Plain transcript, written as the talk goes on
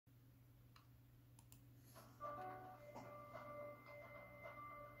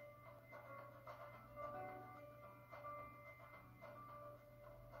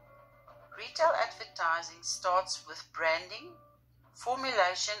advertising starts with branding,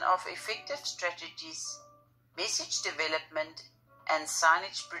 formulation of effective strategies, message development, and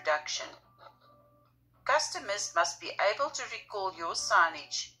signage production. Customers must be able to recall your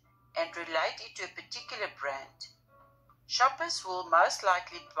signage and relate it to a particular brand. Shoppers will most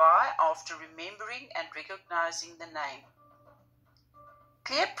likely buy after remembering and recognizing the name.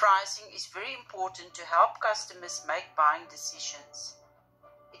 Clear pricing is very important to help customers make buying decisions.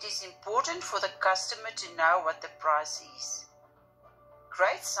 It is important for the customer to know what the price is.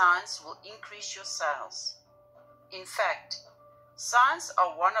 Great signs will increase your sales. In fact, signs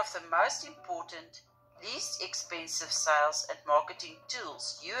are one of the most important, least expensive sales and marketing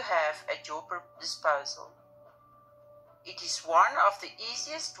tools you have at your disposal. It is one of the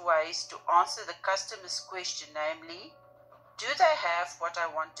easiest ways to answer the customer's question, namely, do they have what I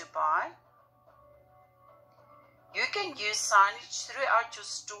want to buy? You can use signage throughout your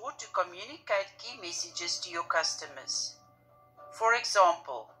store to communicate key messages to your customers. For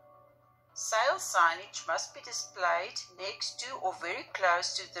example, sales signage must be displayed next to or very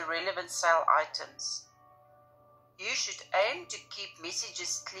close to the relevant sale items. You should aim to keep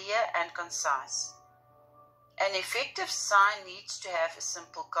messages clear and concise. An effective sign needs to have a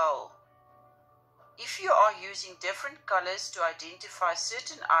simple goal. If you are using different colors to identify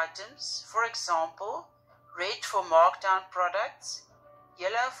certain items, for example, red for markdown products,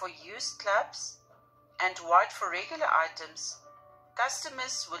 yellow for used clubs, and white for regular items,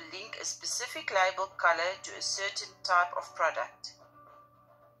 customers will link a specific label color to a certain type of product.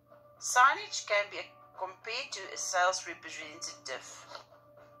 Signage can be compared to a sales representative.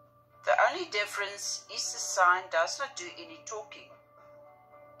 The only difference is the sign does not do any talking.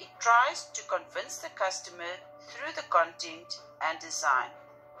 It tries to convince the customer through the content and design.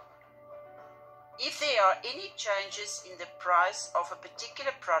 If there are any changes in the price of a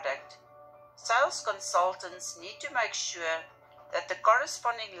particular product, sales consultants need to make sure that the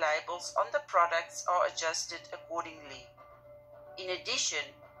corresponding labels on the products are adjusted accordingly. In addition,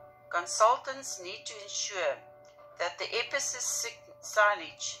 consultants need to ensure that the emphasis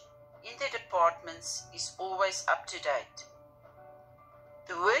signage in their departments is always up to date.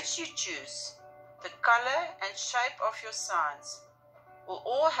 The words you choose, the color and shape of your signs will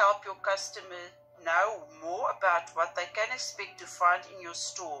all help your customer know more about what they can expect to find in your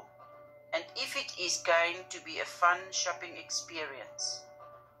store and if it is going to be a fun shopping experience.